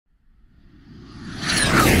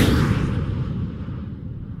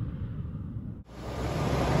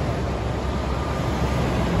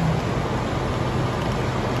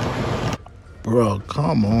Bro,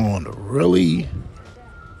 come on, really?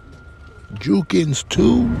 Judkins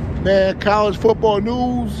too? Man, college football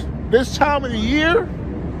news, this time of the year,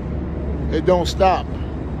 it don't stop.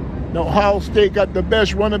 Now, Ohio State got the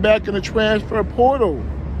best running back in the transfer portal,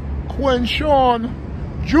 Quinshon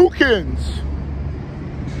Judkins.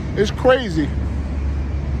 It's crazy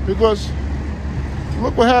because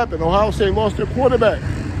look what happened. Ohio State lost their quarterback,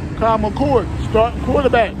 Kyle McCord, starting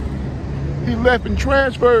quarterback. He left and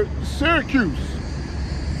transferred to Syracuse.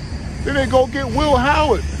 Then they go get Will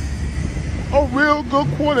Howard, a real good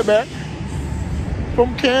quarterback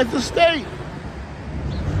from Kansas State.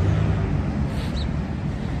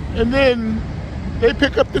 And then they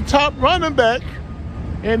pick up the top running back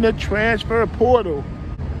in the transfer portal,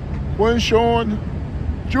 Quinshon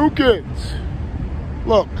Judkins.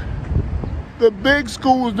 Look, the big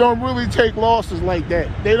schools don't really take losses like that.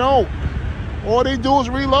 They don't. All they do is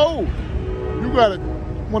reload. You got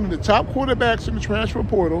one of the top quarterbacks in the transfer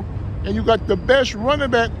portal, and you got the best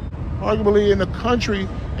running back, arguably in the country,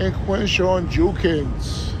 in Quinshon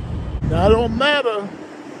Judkins. Now,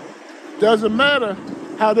 doesn't matter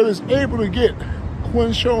how they was able to get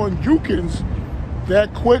Quinshon Judkins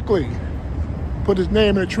that quickly. Put his name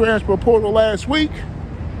in the transfer portal last week,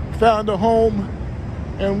 found a home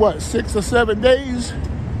in 6 or 7 days.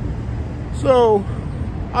 So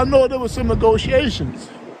I know there was some negotiations.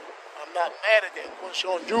 I'm not mad at that.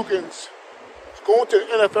 Quinshon Judkins is going to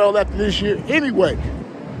the NFL after this year anyway.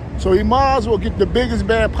 So he might as well get the biggest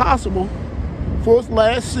bag possible for his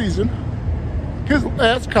last season, his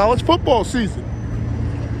last college football season.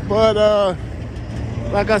 But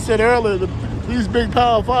like I said earlier, these big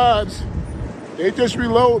Power Fives, they just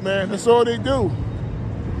reload, man. That's all they do.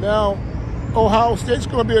 Now, Ohio State's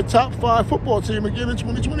going to be a top 5 football team again in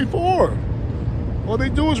 2024. All they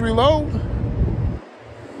do is reload.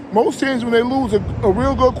 Most teams, when they lose a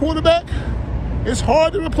real good quarterback, it's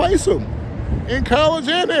hard to replace them in college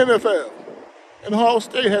and the NFL. And Ohio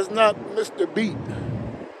State has not missed a beat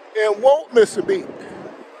and won't miss a beat.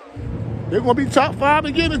 They're going to be top 5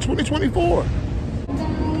 again in 2024.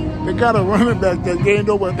 They got a running back that gained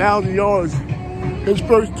over 1,000 yards his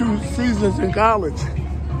first 2 seasons in college.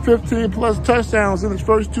 15-plus touchdowns in his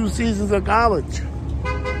first 2 seasons of college.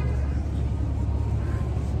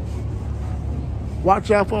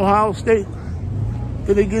 Watch out for Ohio State.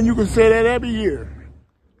 Then again, you can say that every year.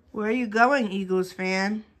 Where are you going, Eagles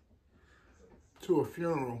fan? To a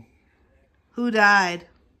funeral. Who died?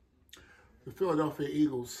 The Philadelphia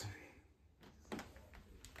Eagles.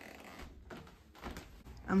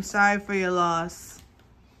 I'm sorry for your loss.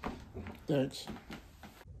 Thanks.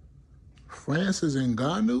 Francis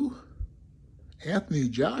Ngannou, Anthony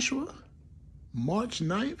Joshua, March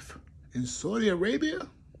 9th in Saudi Arabia.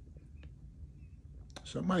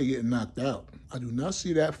 Somebody getting knocked out. I do not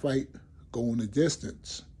see that fight going the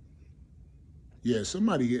distance. Yeah,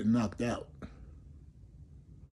 somebody getting knocked out.